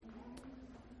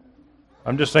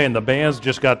I'm just saying the band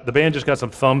just got some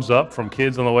thumbs up from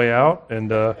kids on the way out,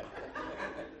 and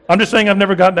I'm just saying I've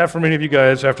never gotten that from any of you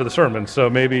guys after the sermon, so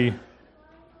maybe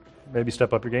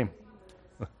step up your game.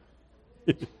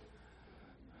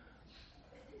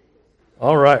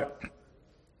 All right.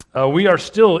 We are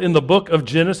still in the book of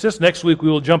Genesis. Next week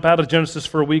we will jump out of Genesis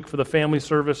for a week for the family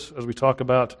service as we talk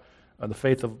about the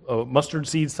faith of mustard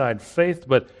seed side faith,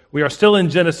 but we are still in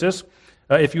Genesis.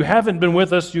 If you haven't been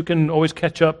with us, you can always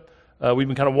catch up. We've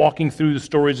been kind of walking through the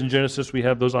stories in Genesis. We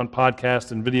have those on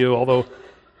podcast and video, although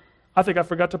I think I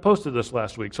forgot to post it this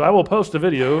last week. So I will post a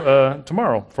video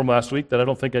tomorrow from last week that I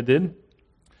don't think I did.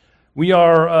 We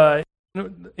are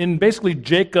in basically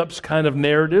Jacob's kind of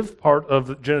narrative part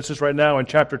of Genesis right now in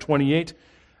chapter 28.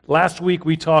 Last week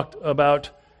we talked about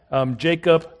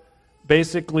Jacob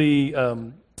basically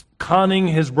conning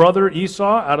his brother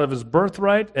Esau out of his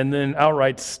birthright and then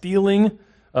outright stealing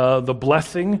the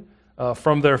blessing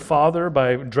from their father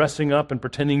by dressing up and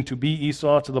pretending to be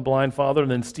Esau to the blind father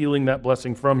and then stealing that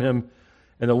blessing from him.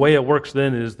 And the way it works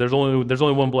then is there's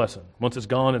only one blessing. Once it's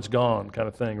gone kind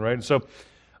of thing, right? And so,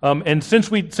 and since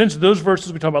those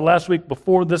verses we talked about last week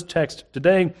before this text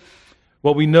today,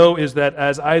 what we know is that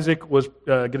as Isaac was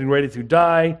getting ready to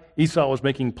die, Esau was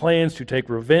making plans to take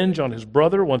revenge on his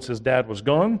brother once his dad was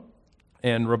gone.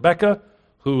 And Rebekah,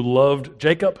 who loved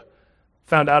Jacob,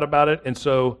 found out about it and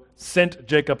so sent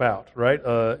Jacob out, right,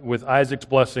 with Isaac's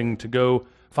blessing to go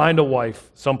find a wife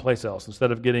someplace else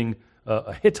instead of getting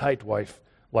a Hittite wife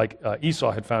like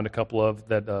Esau had found a couple of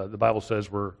that the Bible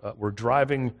says were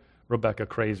driving Rebekah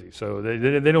crazy. So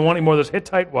they don't want any more of those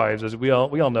Hittite wives, as we all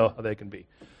know how they can be.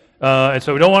 And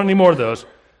so we don't want any more of those.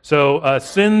 So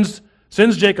sends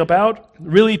Jacob out,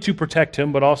 really to protect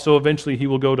him, but also eventually he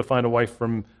will go to find a wife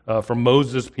from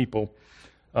Moses' people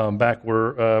back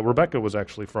where Rebekah was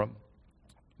actually from.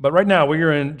 But right now we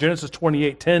are in Genesis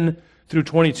 28, 10 through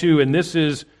 22, and this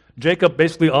is Jacob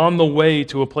basically on the way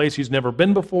to a place he's never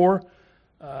been before,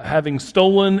 having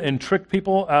stolen and tricked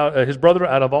people, his brother,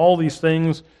 out of all these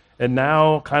things, and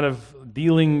now kind of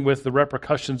dealing with the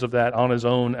repercussions of that on his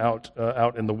own out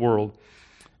in the world.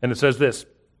 And it says this.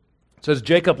 It says,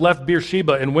 Jacob left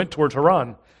Beersheba and went towards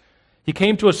Haran. He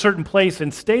came to a certain place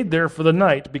and stayed there for the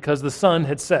night because the sun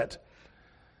had set.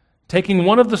 Taking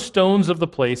one of the stones of the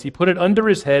place, he put it under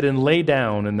his head and lay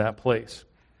down in that place.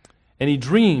 And he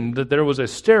dreamed that there was a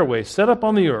stairway set up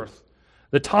on the earth,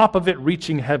 the top of it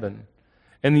reaching heaven,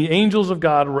 and the angels of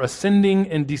God were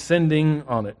ascending and descending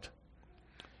on it.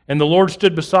 And the Lord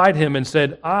stood beside him and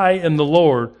said, I am the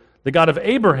Lord, the God of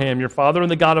Abraham your father, and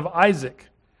the God of Isaac.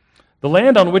 The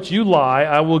land on which you lie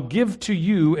I will give to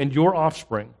you and your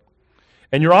offspring.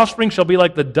 And your offspring shall be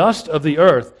like the dust of the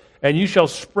earth, and you shall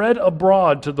spread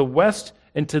abroad to the west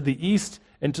and to the east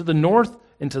and to the north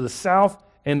and to the south,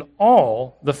 and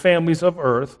all the families of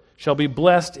earth shall be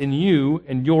blessed in you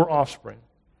and your offspring.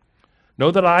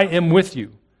 Know that I am with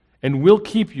you, and will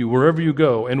keep you wherever you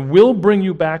go, and will bring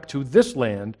you back to this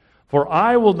land, for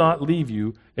I will not leave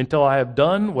you until I have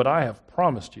done what I have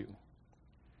promised you.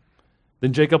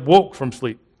 Then Jacob woke from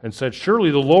sleep and said, Surely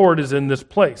the Lord is in this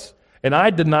place, and I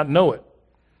did not know it.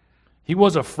 He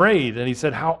was afraid, and he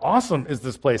said, How awesome is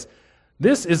this place?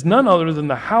 This is none other than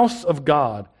the house of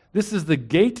God. This is the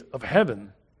gate of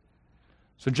heaven.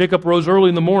 So Jacob rose early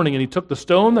in the morning, and he took the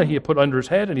stone that he had put under his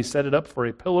head, and he set it up for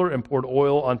a pillar and poured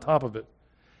oil on top of it.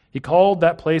 He called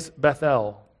that place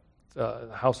Bethel, the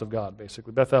house of God,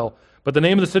 basically, Bethel. But the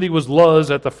name of the city was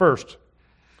Luz at the first.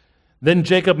 Then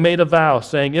Jacob made a vow,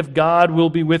 saying, If God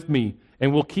will be with me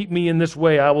and will keep me in this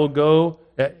way, I will go,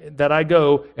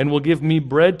 and will give me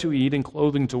bread to eat and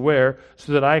clothing to wear,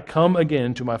 so that I come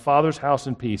again to my father's house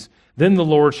in peace. Then the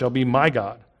Lord shall be my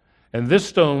God. And this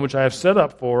stone which I have set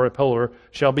up for a pillar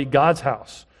shall be God's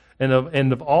house. And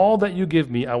of all that you give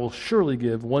me, I will surely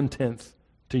give 1/10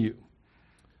 to you.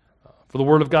 For the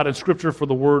word of God in Scripture, for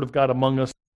the word of God among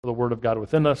us, for the word of God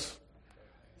within us.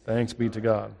 Thanks be to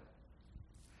God.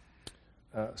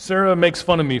 Sarah makes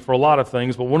fun of me for a lot of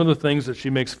things, but one of the things that she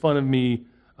makes fun of me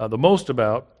the most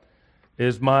about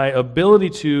is my ability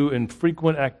to and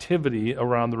frequent activity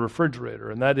around the refrigerator,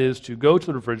 and that is to go to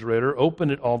the refrigerator, open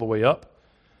it all the way up,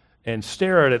 and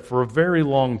stare at it for a very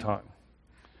long time,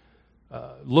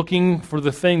 looking for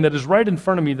the thing that is right in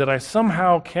front of me that I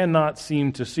somehow cannot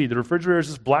seem to see. The refrigerator is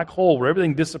this black hole where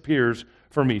everything disappears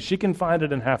for me. She can find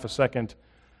it in half a second.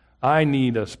 I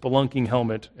need a spelunking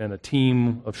helmet and a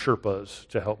team of Sherpas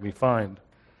to help me find.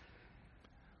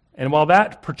 And while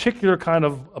that particular kind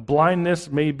of blindness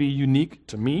may be unique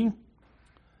to me,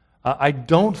 I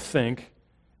don't think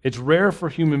it's rare for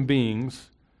human beings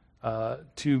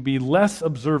to be less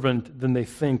observant than they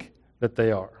think that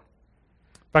they are.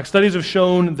 fact, studies have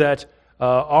shown that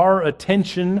our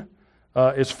attention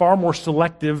is far more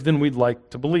selective than we'd like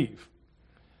to believe.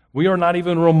 We are not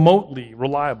even remotely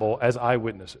reliable as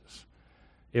eyewitnesses.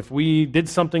 If we did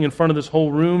something in front of this whole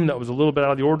room that was a little bit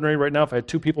out of the ordinary right now, if I had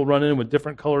two people run in with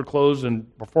different colored clothes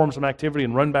and perform some activity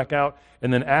and run back out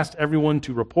and then asked everyone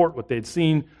to report what they'd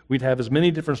seen, we'd have as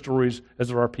many different stories as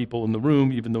there are people in the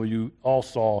room, even though you all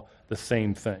saw the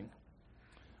same thing.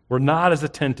 We're not as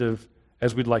attentive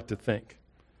as we'd like to think.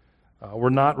 We're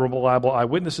not reliable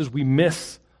eyewitnesses. We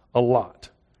miss a lot.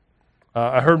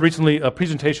 I heard recently a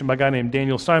presentation by a guy named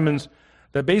Daniel Simons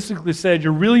that basically said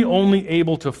you're really only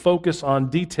able to focus on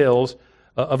details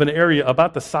of an area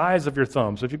about the size of your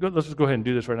thumb. So if you go, let's just go ahead and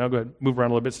do this right now. Go ahead, move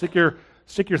around a little bit. Stick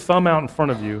your thumb out in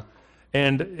front of you,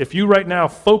 and if you right now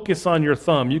focus on your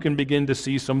thumb, you can begin to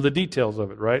see some of the details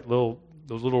of it, right? Those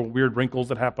little weird wrinkles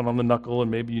that happen on the knuckle,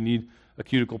 and maybe you need a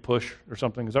cuticle push or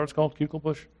something. Is that what it's called? Cuticle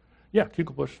push? Yeah,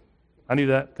 cuticle push. I need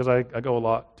that because I go a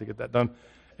lot to get that done.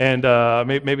 And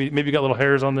maybe you got little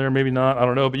hairs on there, maybe not, I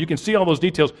don't know. But you can see all those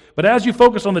details. But as you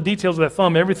focus on the details of that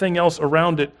thumb, everything else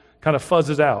around it kind of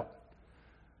fuzzes out.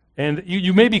 And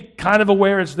you may be kind of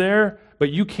aware it's there, but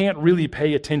you can't really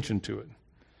pay attention to it.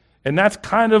 And that's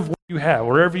kind of what you have.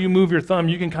 Wherever you move your thumb,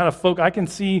 you can kind of focus. I can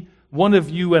see one of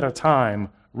you at a time,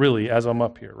 really, as I'm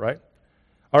up here, right?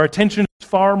 Our attention is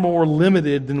far more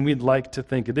limited than we'd like to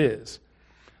think it is.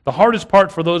 The hardest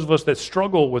part for those of us that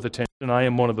struggle with attention, and I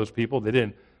am one of those people, they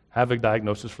didn't have a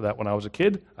diagnosis for that when I was a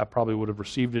kid. I probably would have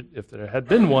received it if there had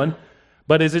been one.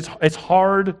 But it's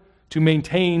hard to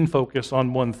maintain focus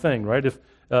on one thing, right?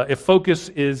 If focus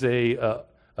is a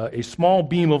small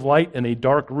beam of light in a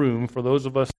dark room, for those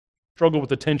of us who struggle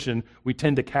with attention, we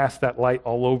tend to cast that light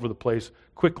all over the place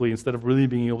quickly instead of really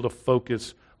being able to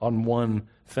focus on one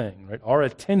thing, right? Our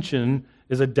attention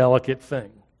is a delicate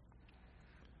thing.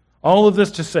 All of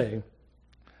this to say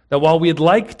that while we'd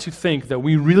like to think that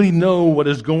we really know what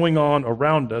is going on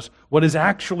around us, what is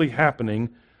actually happening,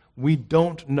 we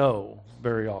don't know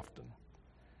very often.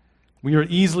 We are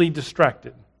easily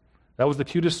distracted. That was the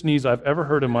cutest sneeze I've ever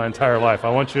heard in my entire life.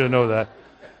 I want you to know that.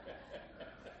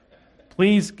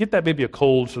 Please get that baby a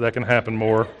cold so that can happen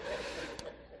more.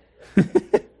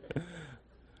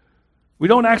 We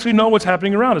don't actually know what's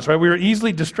happening around us, right? We are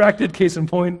easily distracted. Case in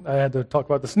point, I had to talk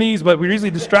about the sneeze, but we're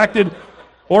easily distracted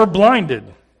or blinded.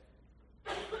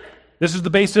 This is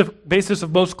the basis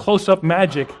of most close-up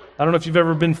magic. I don't know if you've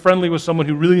ever been friendly with someone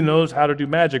who really knows how to do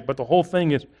magic, but the whole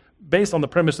thing is based on the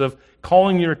premise of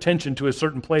calling your attention to a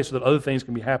certain place so that other things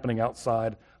can be happening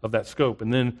outside of that scope.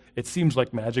 And then it seems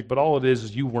like magic, but all it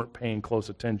is you weren't paying close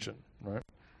attention, right?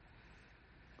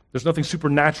 There's nothing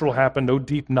supernatural happen, no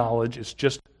deep knowledge. It's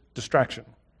just distraction.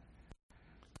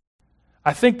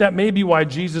 I think that may be why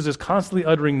Jesus is constantly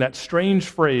uttering that strange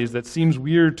phrase that seems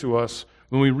weird to us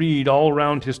when we read all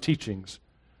around his teachings.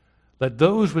 Let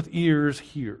those with ears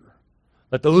hear.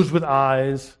 Let those with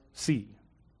eyes see.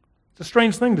 It's a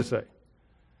strange thing to say,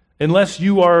 unless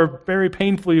you are very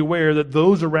painfully aware that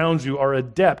those around you are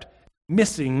adept at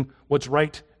missing what's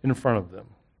right in front of them.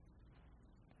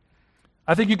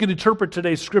 I think you can interpret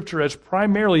today's scripture as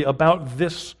primarily about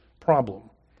this problem.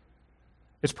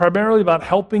 It's primarily about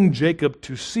helping Jacob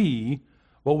to see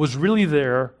what was really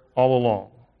there all along.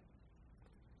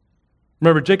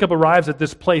 Remember, Jacob arrives at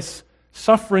this place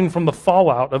suffering from the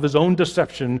fallout of his own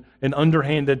deception and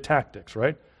underhanded tactics,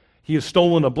 right? He has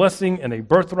stolen a blessing and a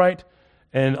birthright,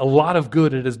 and a lot of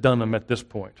good it has done him at this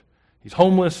point. He's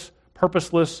homeless,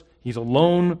 purposeless, he's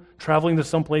alone, traveling to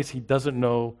someplace he doesn't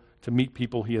know to meet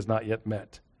people he has not yet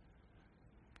met.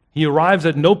 He arrives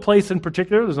at no place in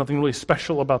particular. There's nothing really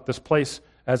special about this place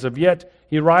as of yet.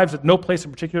 He arrives at no place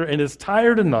in particular and is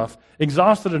tired enough,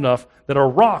 exhausted enough, that a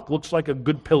rock looks like a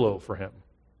good pillow for him.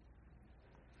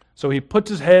 So he puts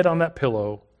his head on that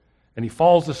pillow and he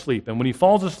falls asleep. And when he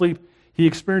falls asleep, he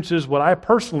experiences what I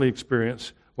personally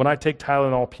experience when I take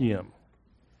Tylenol PM,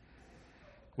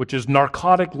 which is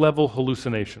narcotic level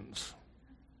hallucinations,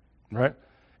 right?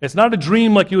 It's not a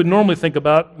dream like you would normally think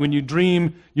about. When you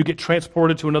dream, you get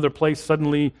transported to another place.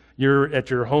 Suddenly, you're at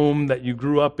your home that you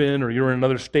grew up in, or you're in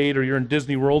another state, or you're in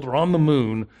Disney World, or on the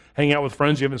moon, hanging out with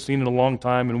friends you haven't seen in a long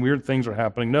time, and weird things are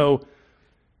happening. No,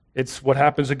 it's what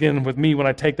happens again with me when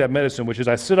I take that medicine, which is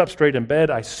I sit up straight in bed,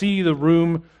 I see the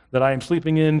room that I am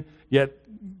sleeping in, yet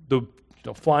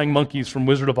the flying monkeys from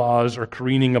Wizard of Oz are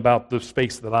careening about the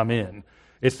space that I'm in.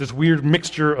 It's this weird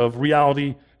mixture of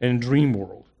reality and dream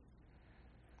world.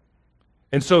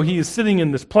 And so he is sitting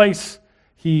in this place,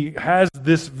 he has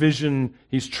this vision,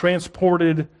 he's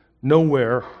transported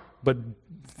nowhere, but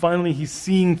finally he's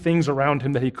seeing things around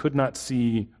him that he could not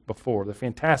see before. The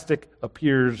fantastic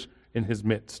appears in his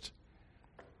midst.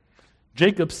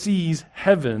 Jacob sees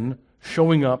heaven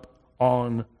showing up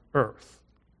on earth.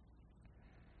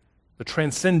 The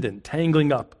transcendent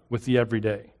tangling up with the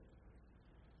everyday.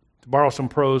 To borrow some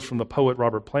prose from the poet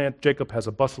Robert Plant, Jacob has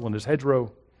a bustle in his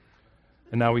hedgerow,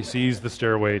 and now he sees the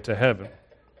stairway to heaven.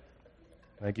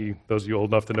 Thank you, those of you old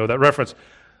enough to know that reference.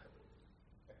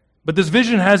 But this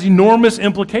vision has enormous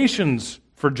implications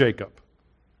for Jacob.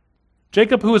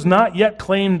 Jacob, who has not yet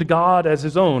claimed God as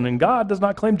his own, and God does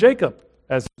not claim Jacob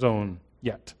as his own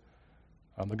yet.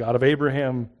 I'm the God of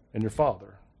Abraham and your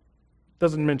father.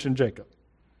 Doesn't mention Jacob.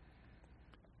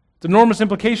 It's enormous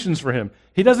implications for him.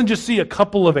 He doesn't just see a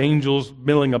couple of angels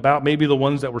milling about, maybe the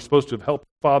ones that were supposed to have helped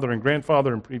father and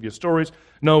grandfather in previous stories.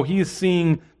 No, he is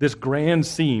seeing this grand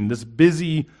scene, this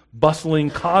busy,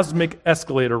 bustling, cosmic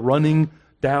escalator running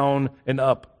down and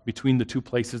up between the two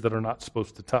places that are not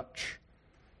supposed to touch.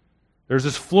 There's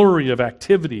this flurry of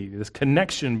activity, this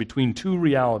connection between two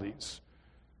realities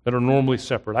that are normally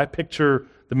separate. I picture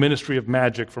the ministry of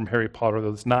magic from Harry Potter,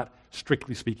 though it's not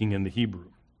strictly speaking in the Hebrew.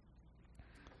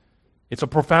 It's a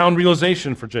profound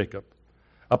realization for Jacob.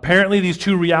 Apparently, these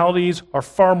two realities are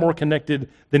far more connected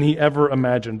than he ever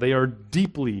imagined. They are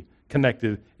deeply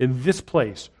connected in this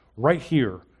place, right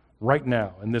here, right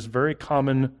now, in this very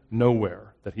common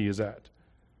nowhere that he is at.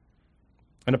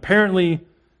 And apparently,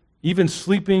 even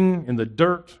sleeping in the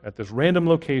dirt at this random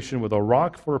location with a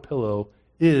rock for a pillow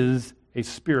is a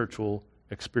spiritual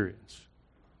experience.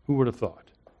 Who would have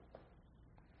thought?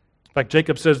 In fact,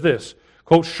 Jacob says this,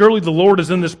 quote, "Surely the Lord is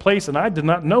in this place, and I did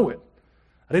not know it."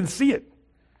 I didn't see it.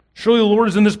 Surely the Lord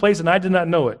is in this place, and I did not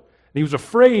know it. And he was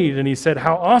afraid, and he said,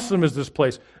 "How awesome is this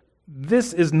place?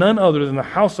 This is none other than the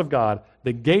house of God,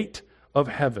 the gate of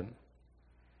heaven."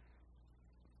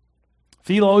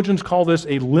 Theologians call this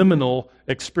a liminal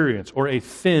experience, or a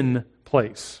thin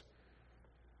place,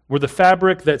 where the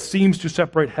fabric that seems to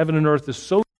separate heaven and earth is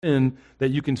so thin that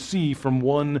you can see from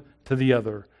one to the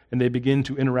other, and they begin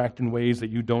to interact in ways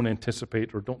that you don't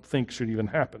anticipate or don't think should even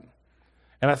happen.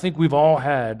 And I think we've all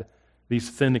had these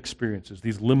thin experiences,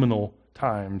 these liminal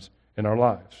times in our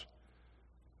lives.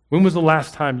 When was the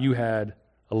last time you had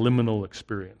a liminal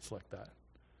experience like that?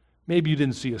 Maybe you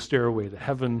didn't see a stairway to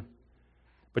heaven,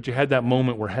 but you had that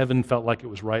moment where heaven felt like it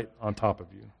was right on top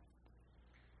of you.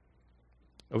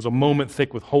 It was a moment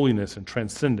thick with holiness and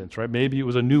transcendence, right? Maybe it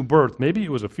was a new birth. Maybe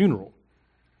it was a funeral.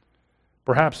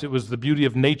 Perhaps it was the beauty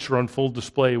of nature on full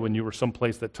display when you were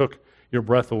someplace that took your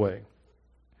breath away.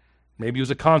 Maybe it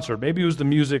was a concert. Maybe it was the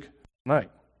music night.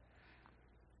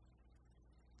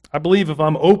 I believe if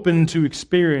I'm open to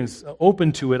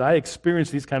it, I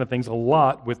experience these kind of things a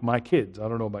lot with my kids. I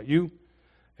don't know about you.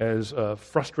 As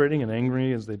frustrating and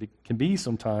angry as they can be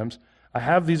sometimes, I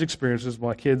have these experiences with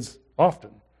my kids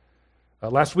often.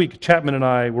 Last week, Chapman and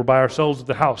I were by ourselves at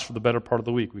the house for the better part of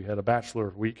the week. We had a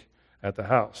bachelor week at the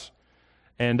house.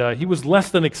 And he was less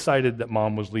than excited that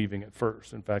Mom was leaving at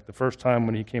first. In fact, the first time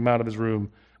when he came out of his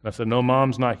room, and I said, "No,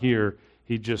 Mom's not here,"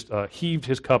 he just heaved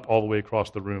his cup all the way across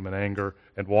the room in anger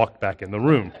and walked back in the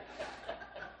room.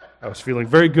 I was feeling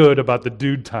very good about the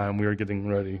dude time we were getting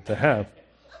ready to have.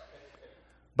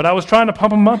 But I was trying to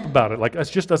pump him up about it. Like, it's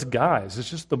just us guys. It's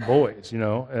just the boys,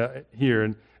 here.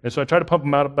 And so I tried to pump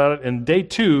him out about it. And day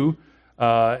 2,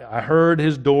 I heard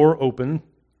his door open,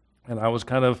 and I was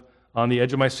kind of on the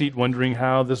edge of my seat wondering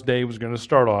how this day was going to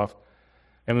start off.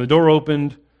 And when the door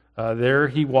opened, there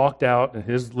he walked out in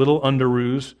his little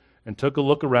underoos and took a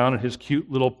look around at his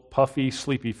cute little puffy,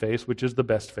 sleepy face, which is the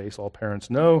best face, all parents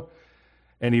know.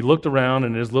 And he looked around,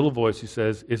 and in his little voice he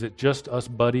says, "Is it just us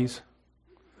buddies?"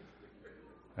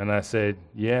 And I said,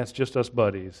 "Yeah, it's just us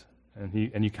buddies." And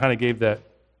he kind of gave that,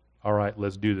 "All right,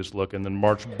 let's do this" look, and then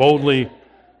marched boldly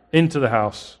into the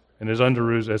house in his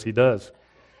underoos as he does.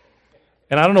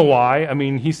 And I don't know why. I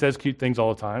mean, he says cute things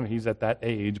all the time. He's at that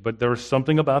age. But there was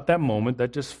something about that moment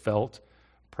that just felt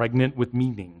pregnant with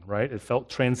meaning, right? It felt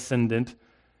transcendent.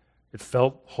 It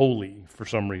felt holy for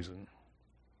some reason.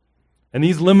 And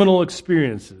these liminal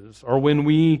experiences are when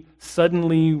we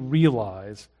suddenly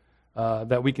realize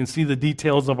that we can see the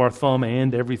details of our thumb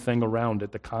and everything around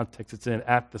it, the context it's in,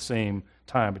 at the same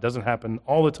time. It doesn't happen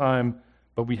all the time,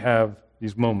 but we have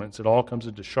these moments. It all comes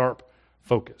into sharp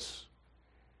focus.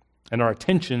 And our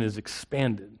attention is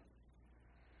expanded.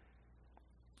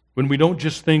 When we don't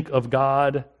just think of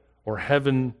God or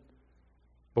heaven,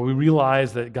 but we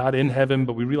realize that God in heaven,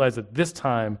 but we realize that this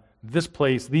time, this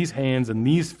place, these hands and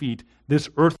these feet, this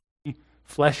earthly,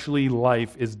 fleshly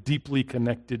life is deeply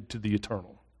connected to the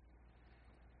eternal.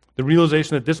 The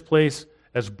realization that this place,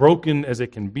 as broken as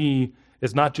it can be,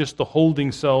 is not just the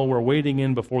holding cell we're waiting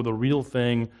in before the real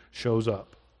thing shows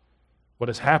up. What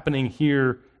is happening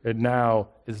here and now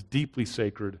is deeply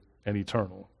sacred and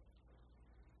eternal.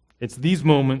 It's these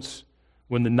moments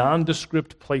when the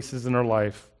nondescript places in our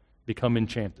life become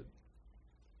enchanted.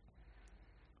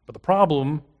 But the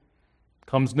problem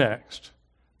comes next,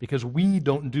 because we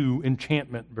don't do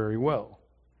enchantment very well.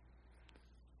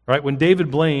 Right? When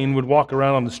David Blaine would walk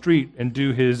around on the street and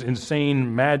do his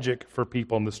insane magic for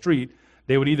people on the street,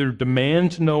 they would either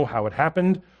demand to know how it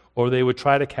happened, or they would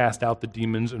try to cast out the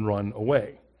demons and run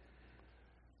away.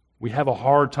 We have a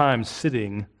hard time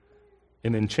sitting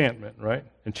in enchantment, right?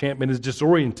 Enchantment is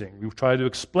disorienting. We try to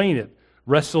explain it,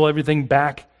 wrestle everything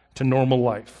back to normal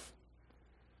life.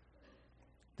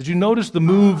 Did you notice the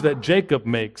move that Jacob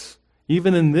makes,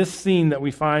 even in this scene that we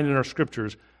find in our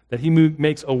scriptures, that he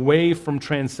makes away from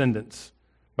transcendence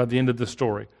by the end of the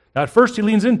story? Now, at first he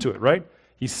leans into it, right?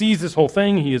 He sees this whole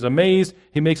thing. He is amazed.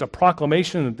 He makes a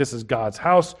proclamation that this is God's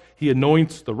house. He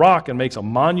anoints the rock and makes a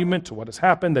monument to what has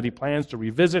happened that he plans to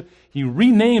revisit. He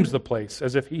renames the place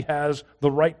as if he has the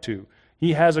right to.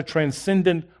 He has a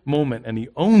transcendent moment, and he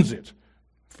owns it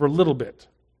for a little bit.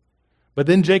 But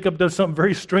then Jacob does something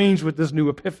very strange with this new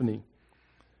epiphany.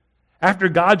 After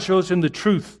God shows him the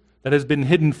truth that has been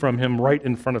hidden from him right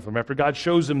in front of him, after God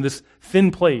shows him this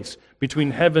thin place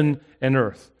between heaven and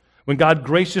earth, when God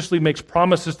graciously makes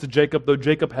promises to Jacob, though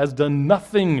Jacob has done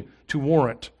nothing to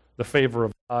warrant the favor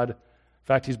of God. In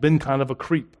fact, he's been kind of a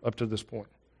creep up to this point.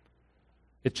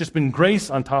 It's just been grace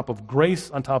on top of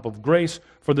grace on top of grace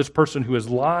for this person who has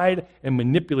lied and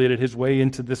manipulated his way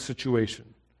into this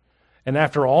situation. And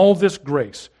after all this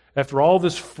grace, after all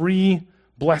this free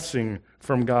blessing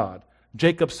from God,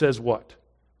 Jacob says what?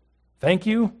 Thank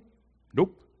you?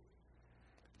 Nope.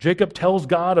 Jacob tells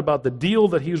God about the deal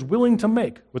that he is willing to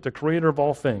make with the creator of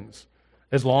all things,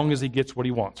 as long as he gets what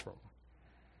he wants from him.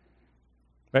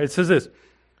 Right? It says this,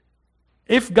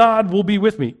 if God will be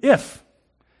with me, if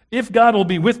God will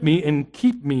be with me and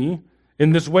keep me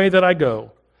in this way that I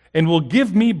go, and will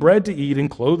give me bread to eat and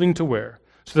clothing to wear,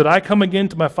 so that I come again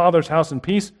to my father's house in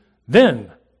peace, then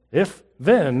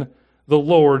the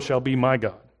Lord shall be my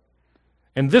God.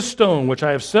 And this stone which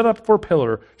I have set up for a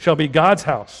pillar shall be God's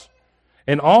house.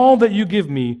 And all that you give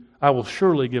me, I will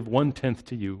surely give 1/10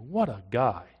 to you. What a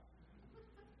guy.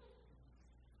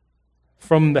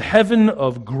 From the heaven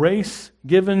of grace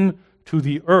given to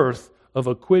the earth of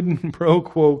a quid pro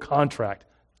quo contract.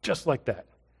 Just like that.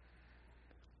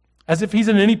 As if he's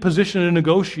in any position to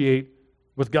negotiate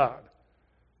with God.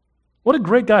 What a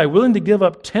great guy, willing to give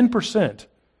up 10%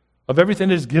 of everything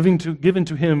that is given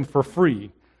to him for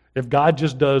free if God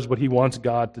just does what he wants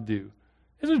God to do.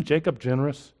 Isn't Jacob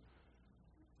generous?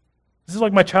 This is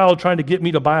like my child trying to get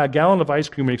me to buy a gallon of ice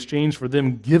cream in exchange for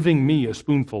them giving me a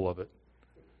spoonful of it.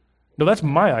 No, that's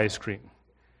my ice cream.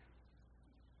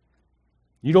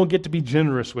 You don't get to be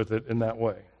generous with it in that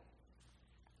way.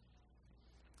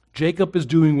 Jacob is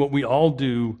doing what we all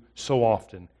do so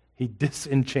often. He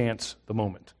disenchants the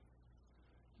moment.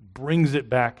 Brings it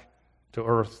back to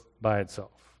earth by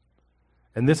itself.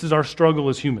 And this is our struggle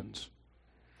as humans.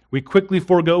 We quickly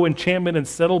forego enchantment and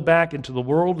settle back into the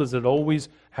world as it always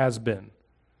has been.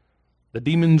 The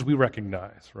demons we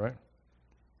recognize, right?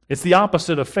 It's the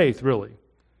opposite of faith, really.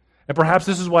 And perhaps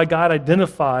this is why God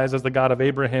identifies as the God of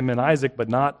Abraham and Isaac, but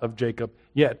not of Jacob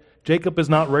yet. Jacob is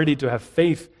not ready to have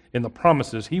faith in the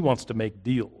promises. He wants to make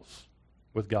deals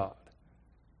with God.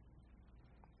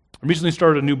 I recently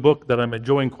started a new book that I'm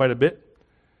enjoying quite a bit,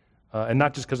 and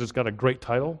not just because it's got a great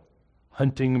title,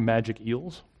 Hunting Magic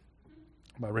Eels,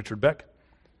 by Richard Beck.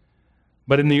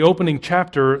 But in the opening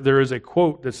chapter, there is a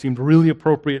quote that seemed really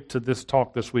appropriate to this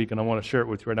talk this week, and I want to share it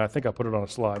with you right now. I think I put it on a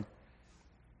slide. It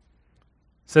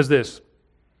says this,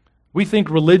 we think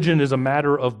religion is a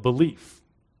matter of belief.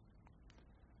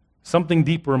 Something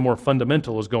deeper and more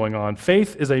fundamental is going on.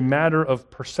 Faith is a matter of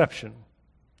perception.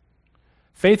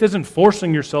 Faith isn't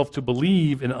forcing yourself to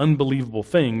believe in unbelievable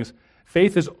things.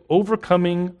 Faith is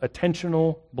overcoming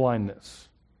attentional blindness.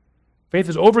 Faith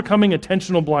is overcoming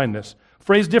attentional blindness.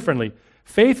 Phrased differently,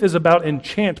 faith is about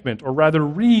enchantment, or rather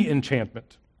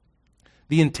re-enchantment.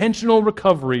 The intentional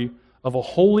recovery of a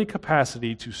holy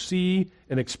capacity to see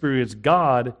and experience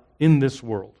God in this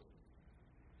world.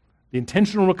 The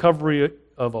intentional recovery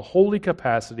of a holy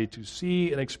capacity to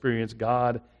see and experience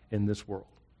God in this world.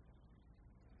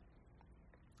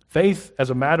 Faith as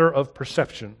a matter of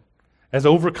perception, as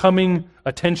overcoming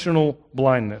attentional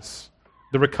blindness.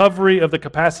 The recovery of the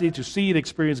capacity to see and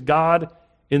experience God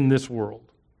in this world.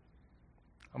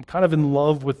 I'm kind of in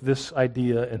love with this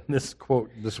idea and this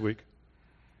quote this week.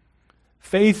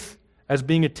 Faith as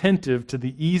being attentive to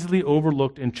the easily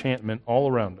overlooked enchantment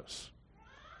all around us.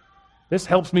 This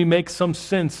helps me make some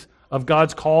sense of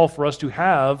God's call for us to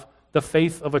have the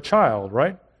faith of a child,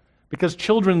 right? because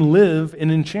children live in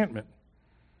enchantment.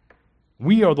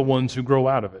 We are the ones who grow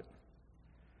out of it.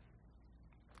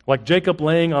 Like Jacob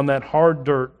laying on that hard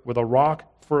dirt with a rock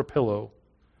for a pillow,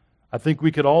 I think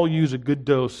we could all use a good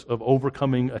dose of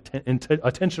overcoming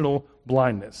attentional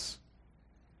blindness.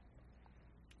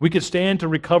 We could stand to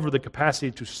recover the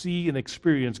capacity to see and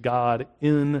experience God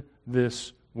in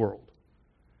this world.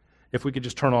 If we could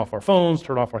just turn off our phones,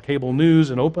 turn off our cable news,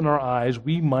 and open our eyes,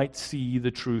 we might see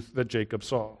the truth that Jacob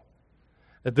saw.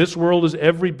 That this world is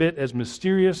every bit as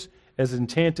mysterious, as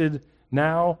enchanted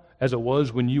now as it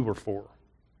was when you were 4.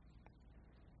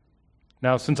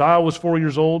 Now, since I was 4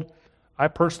 years old, I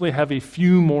personally have a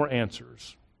few more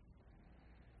answers.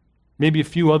 Maybe a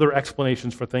few other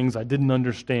explanations for things I didn't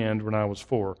understand when I was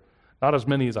 4. Not as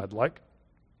many as I'd like.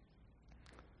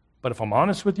 But if I'm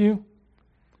honest with you,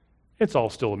 it's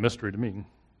all still a mystery to me.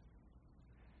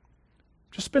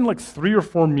 Just spend like 3 or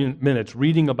 4 minutes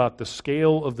reading about the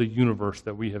scale of the universe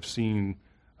that we have seen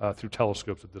through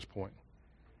telescopes at this point.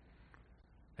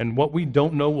 And what we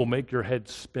don't know will make your head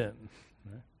spin.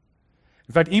 Right?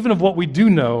 In fact, even of what we do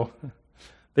know,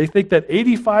 they think that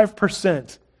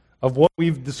 85% of what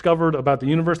we've discovered about the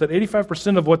universe, that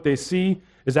 85% of what they see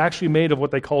is actually made of what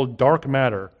they call dark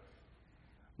matter,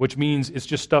 which means it's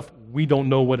just stuff we don't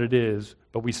know what it is,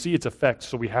 but we see its effects,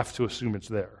 so we have to assume it's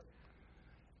there.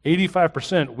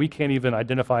 85% we can't even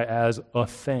identify as a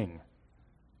thing,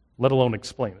 let alone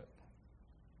explain it.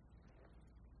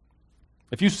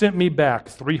 If you sent me back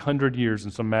 300 years in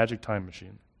some magic time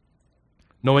machine,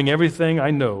 knowing everything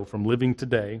I know from living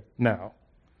today, now,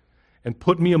 and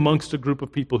put me amongst a group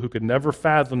of people who could never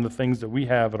fathom the things that we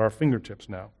have at our fingertips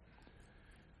now,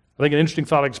 I think an interesting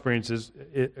thought experiment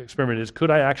is,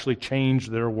 could I actually change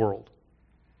their world?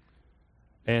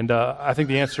 And I think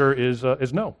the answer is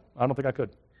no. I don't think I could.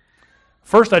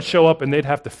 First, I'd show up and they'd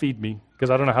have to feed me because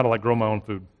I don't know how to grow my own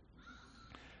food.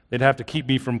 They'd have to keep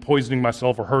me from poisoning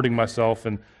myself or hurting myself.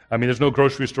 And I mean, there's no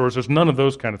grocery stores. There's none of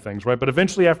those kind of things, right? But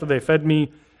eventually, after they fed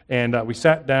me and we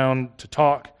sat down to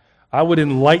talk, I would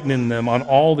enlighten them on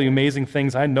all the amazing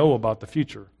things I know about the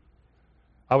future.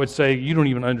 I would say, you don't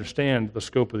even understand the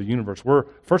scope of the universe.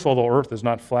 First of all, the earth is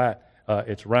not flat,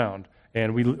 it's round.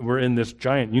 And we're in this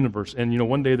giant universe. And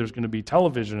one day there's going to be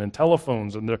television and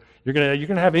telephones, and you're going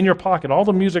to have in your pocket all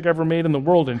the music ever made in the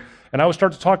world. And I would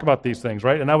start to talk about these things,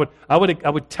 right? And I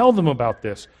would tell them about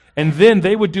this. And then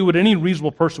they would do what any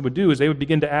reasonable person would do, is they would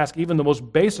begin to ask even the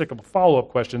most basic of follow-up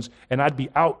questions, and I'd be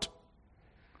out.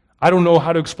 I don't know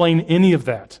how to explain any of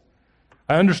that.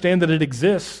 I understand that it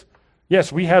exists.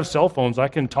 Yes, we have cell phones. I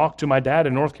can talk to my dad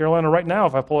in North Carolina right now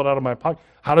if I pull it out of my pocket.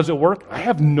 How does it work? I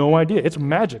have no idea. It's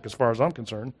magic as far as I'm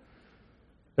concerned.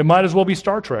 It might as well be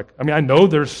Star Trek. I mean, I know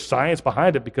there's science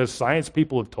behind it because science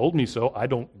people have told me so. I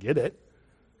don't get it.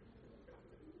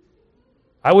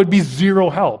 I would be zero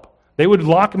help. They would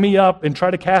lock me up and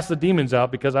try to cast the demons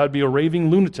out because I would be a raving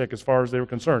lunatic as far as they were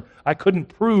concerned. I couldn't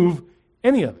prove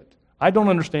any of it. I don't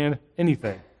understand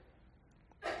anything.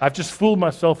 I've just fooled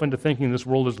myself into thinking this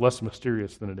world is less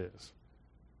mysterious than it is.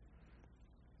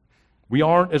 We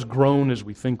aren't as grown as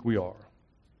we think we are.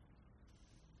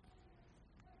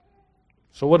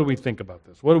 So what do we think about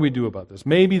this? What do we do about this?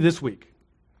 Maybe this week,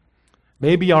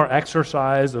 maybe our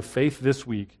exercise of faith this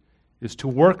week is to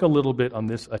work a little bit on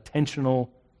this attentional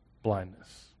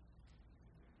blindness.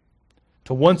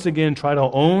 To once again try to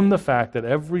own the fact that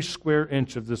every square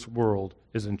inch of this world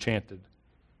is enchanted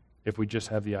if we just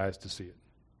have the eyes to see it.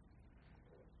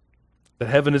 That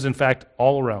heaven is in fact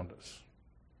all around us.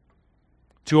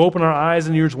 To open our eyes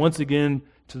and ears once again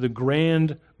to the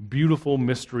grand, beautiful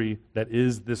mystery that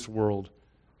is this world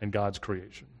and God's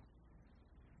creation.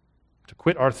 To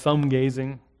quit our thumb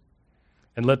gazing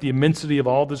and let the immensity of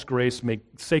all this grace make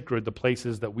sacred the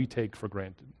places that we take for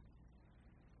granted.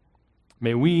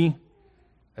 May we,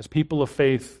 as people of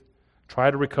faith,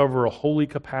 try to recover a holy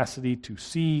capacity to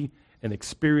see and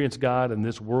experience God in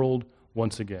this world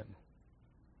once again,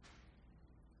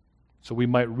 so we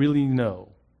might really know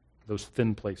those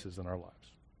thin places in our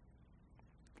lives.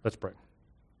 Let's pray.